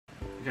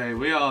Okay,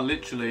 we are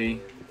literally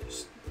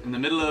in the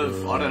middle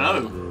of, I don't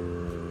know.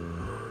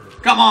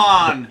 Come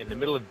on! In the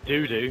middle of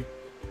doo-doo.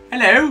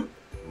 Hello?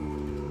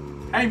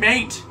 Hey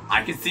mate,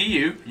 I can see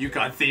you. You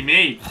can't see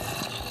me.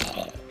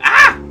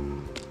 Ah!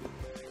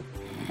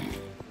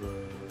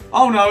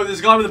 Oh no,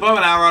 there's a guy with a bow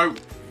and arrow.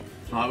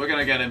 Right, we're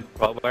gonna get him.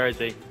 Right, where is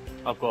he?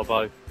 I've got a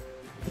bow.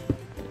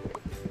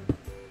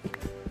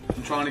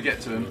 I'm trying to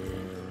get to him.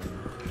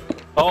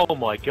 Oh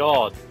my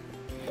god.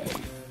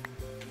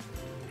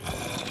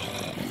 Have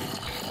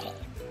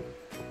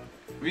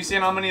you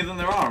seen how many of them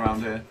there are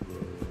around here?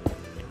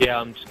 Yeah,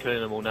 I'm just killing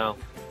them all now.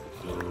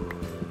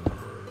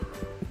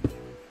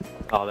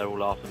 Oh, they're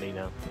all after me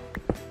now.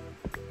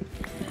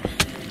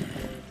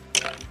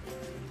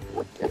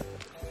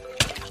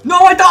 No,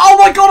 I died! Oh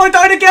my god, I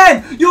died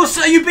again!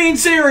 Are you being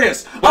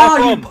serious? Where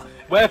from?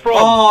 Where from?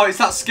 Oh, it's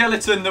that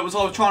skeleton that I was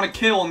trying to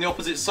kill on the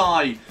opposite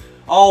side.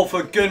 Oh,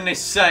 for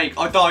goodness sake,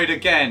 I died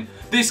again.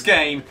 This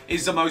game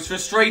is the most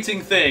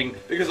frustrating thing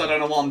because I don't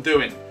know what I'm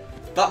doing.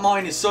 That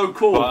mine is so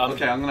cool. Right,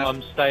 okay,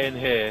 I'm staying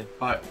here.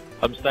 Right.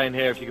 I'm staying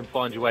here if you can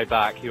find your way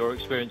back. Your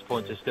experience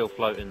points are still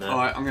floating there.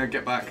 Alright, I'm gonna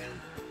get back.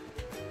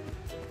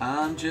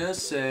 I'm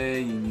just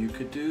saying you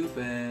could do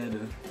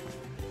better.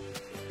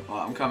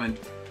 Alright, I'm coming.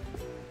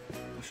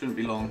 I shouldn't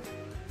be long.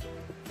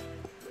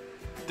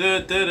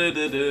 Oh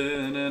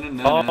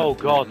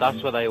god,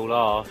 that's where they all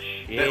are.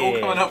 Shit. They're all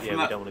coming up from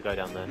that. We don't want to go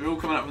down there. They're all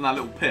coming up from that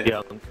little pit.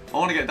 Yeah. I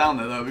want to get down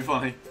there though, it'd be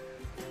funny.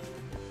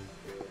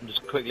 I'm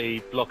just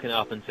quickly blocking it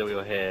up until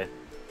you're here.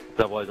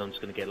 Otherwise I'm just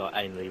going to get like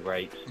anally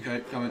raped. Okay,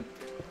 coming.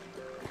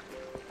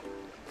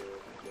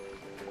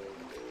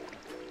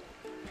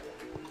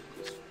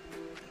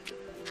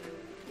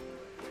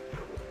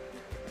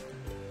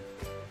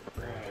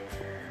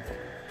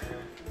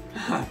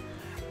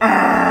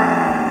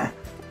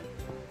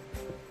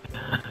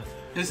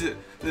 This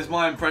is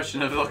my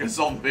impression of like a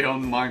zombie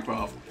on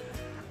Minecraft.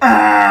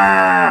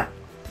 I'm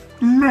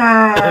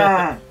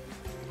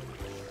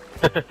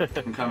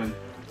coming.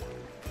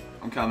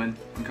 I'm coming.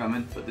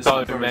 But this So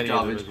is many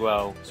of them as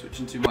well.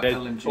 Switching to my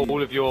LMG.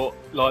 All of your,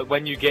 like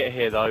when you get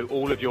here though,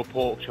 all of your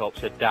pork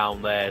chops are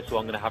down there. So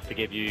I'm going to have to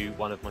give you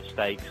one of my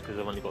steaks because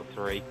I've only got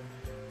 3.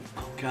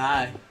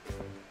 Okay.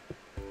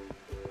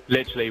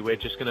 Literally, we're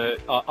just going to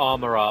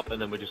armour up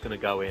and then we're just going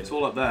to go in. It's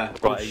all up there.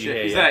 Right, oh, are you shit.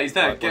 here? He's Yeah? there, he's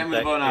there. Right, Get him with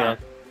the bow and arrow. Yeah.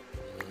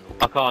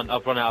 I can't,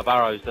 I've run out of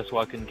arrows, that's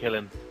why I couldn't kill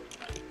him.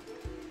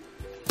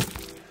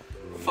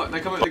 Fuck, they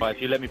come Right,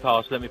 if you let me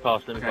pass, let me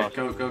pass. Okay,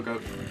 go.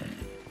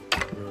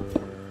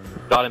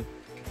 Got him.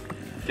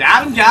 Got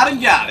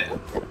him.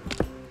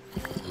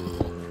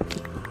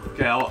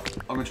 Okay, I'm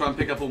gonna try and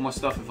pick up all my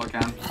stuff if I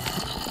can.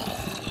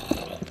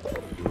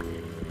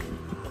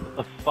 What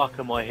the fuck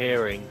am I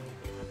hearing?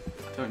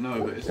 I don't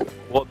know, but it's...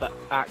 What the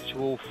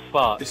actual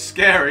fuck? It's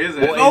scary,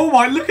 isn't it? Oh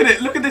my, look at it!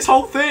 Look at this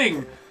whole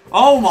thing!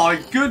 Oh my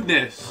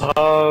goodness!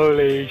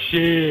 Holy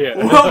shit!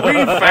 Well, we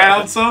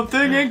found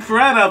something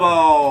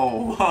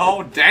incredible!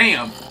 Oh,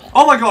 damn!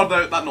 Oh my god,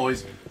 that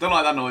noise. Don't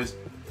like that noise.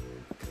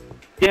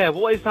 Yeah,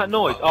 what is that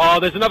noise? Oh,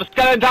 there's another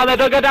skeleton down there!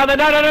 Don't go down there!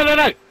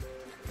 No!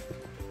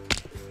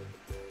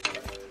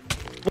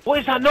 What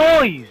is that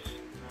noise?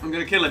 I'm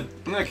gonna kill him.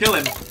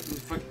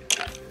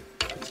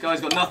 This guy's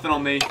got nothing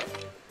on me.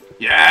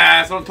 Yeah,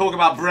 that's what I'm talking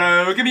about,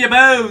 bro. Give me your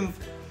bones!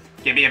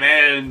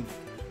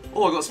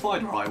 Oh, I got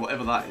spider eye,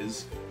 whatever that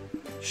is.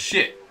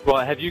 Shit.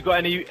 Right, have you got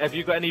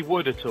any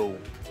wood at all?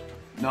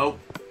 No.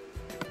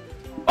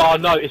 Oh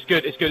no, it's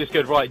good.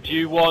 Right, do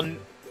you want...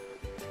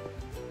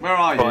 Where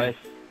are you?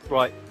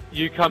 Right.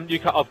 You come,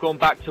 I've gone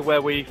back to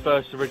where we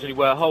first originally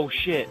were. Oh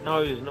shit,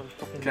 no, there's another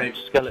fucking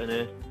skeleton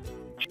here.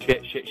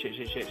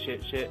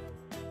 Shit.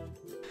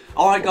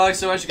 Alright guys,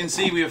 so as you can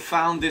see, we have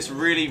found this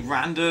really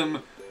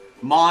random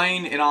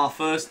mine in our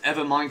first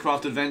ever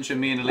Minecraft adventure,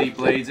 me and Elite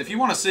Blades. If you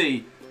want to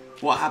see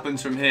what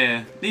happens from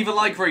here, leave a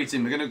like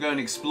rating. We're going to go and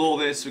explore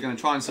this. We're going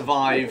to try and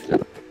survive.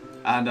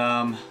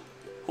 And,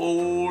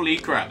 holy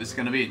crap, this is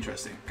going to be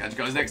interesting. Catch you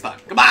guys next time.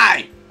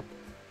 Goodbye!